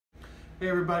Hey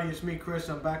everybody, it's me Chris.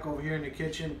 I'm back over here in the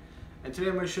kitchen, and today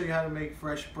I'm going to show you how to make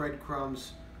fresh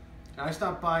breadcrumbs. And I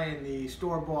stopped buying the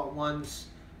store-bought ones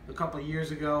a couple of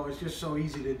years ago. It's just so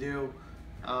easy to do.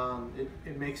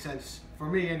 It makes sense for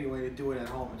me anyway to do it at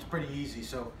home. It's pretty easy.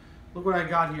 So look what I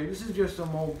got here. This is just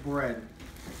some old bread.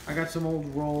 I got some old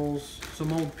rolls,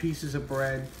 some old pieces of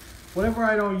bread. Whatever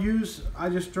I don't use, I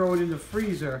just throw it in the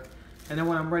freezer, and then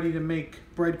when I'm ready to make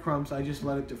breadcrumbs, I just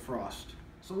let it defrost.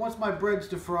 So once my bread's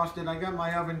defrosted, I got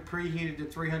my oven preheated to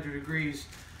 300 degrees.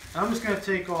 And I'm just going to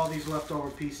take all these leftover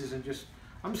pieces and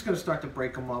I'm just going to start to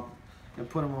break them up and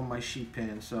put them on my sheet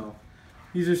pan. So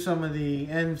these are some of the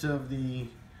ends of the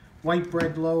white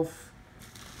bread loaf.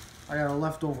 I got a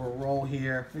leftover roll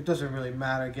here. It doesn't really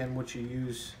matter, again, what you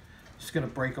use. Just going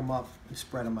to break them up and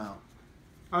spread them out.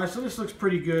 Alright, so this looks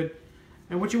pretty good.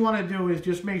 And what you want to do is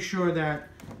just make sure that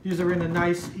these are in a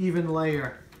nice even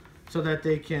layer so that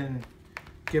they can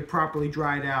get properly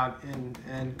dried out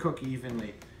and cook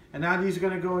evenly. And now these are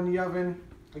going to go in the oven.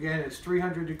 Again, it's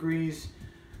 300 degrees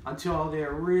until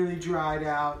they're really dried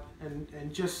out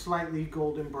and just slightly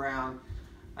golden brown.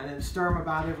 And then stir them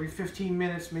about every 15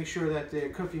 minutes. Make sure that they're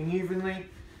cooking evenly.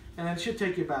 And it should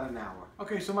take you about an hour.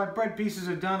 Okay, so my bread pieces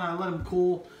are done. I let them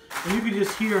cool. And you can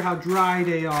just hear how dry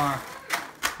they are.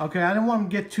 Okay, I don't want them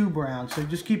to get too brown, so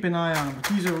just keep an eye on them. But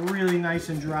these are really nice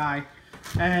and dry.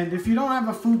 And if you don't have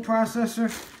a food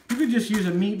processor, you could just use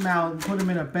a meat mallet and put them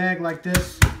in a bag like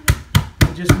this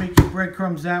and just make your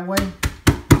breadcrumbs that way.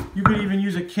 You could even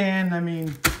use a can. I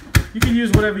mean, you can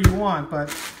use whatever you want,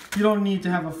 but you don't need to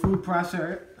have a food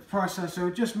processor.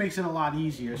 It just makes it a lot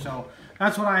easier. So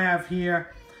that's what I have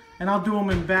here. And I'll do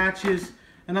them in batches.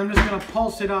 And I'm just going to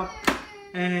pulse it up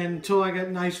until I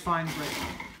get nice fine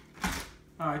bread.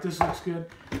 Alright, this looks good.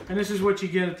 And this is what you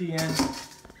get at the end.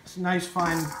 It's nice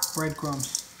fine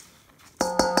breadcrumbs.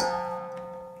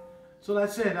 So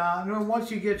that's it.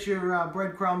 Once you get your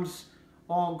breadcrumbs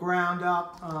all ground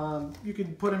up, you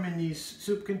can put them in these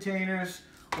soup containers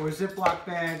or a Ziploc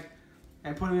bag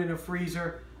and put it in a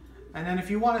freezer. And then if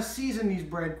you want to season these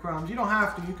breadcrumbs, you don't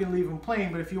have to. You can leave them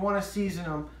plain. But if you want to season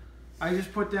them, I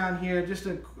just put down here just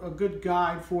a good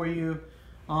guide for you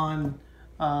on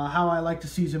how I like to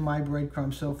season my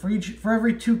breadcrumbs. So for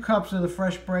every 2 cups of the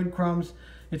fresh breadcrumbs,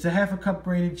 it's a ½ cup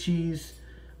grated cheese,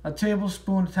 a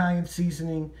tablespoon Italian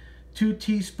seasoning, 2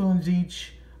 teaspoons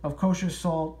each of kosher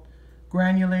salt,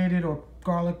 granulated or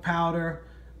garlic powder,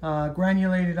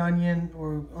 granulated onion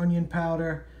or onion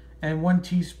powder, and 1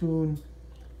 teaspoon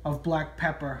of black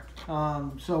pepper.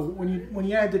 So when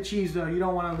you add the cheese, though, you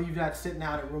don't want to leave that sitting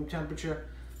out at room temperature.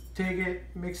 Take it,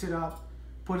 mix it up,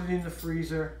 put it in the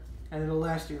freezer, and it'll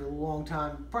last you a long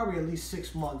time, probably at least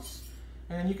 6 months.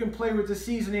 And you can play with the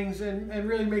seasonings and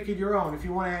really make it your own. If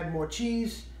you want to add more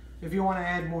cheese, if you want to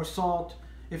add more salt,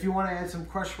 if you want to add some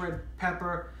crushed red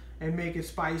pepper and make it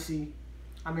spicy.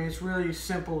 I mean, it's really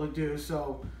simple to do.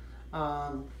 So,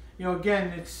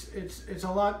 again, it's a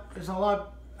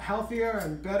lot healthier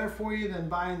and better for you than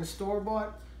buying the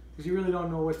store-bought because you really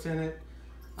don't know what's in it.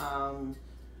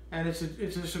 And it's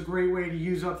just a great way to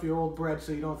use up your old bread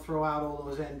so you don't throw out all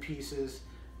those end pieces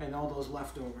and all those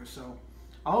leftovers. So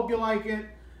I hope you like it.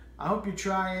 I hope you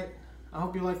try it. I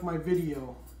hope you like my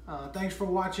video. Thanks for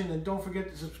watching, and don't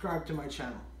forget to subscribe to my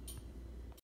channel.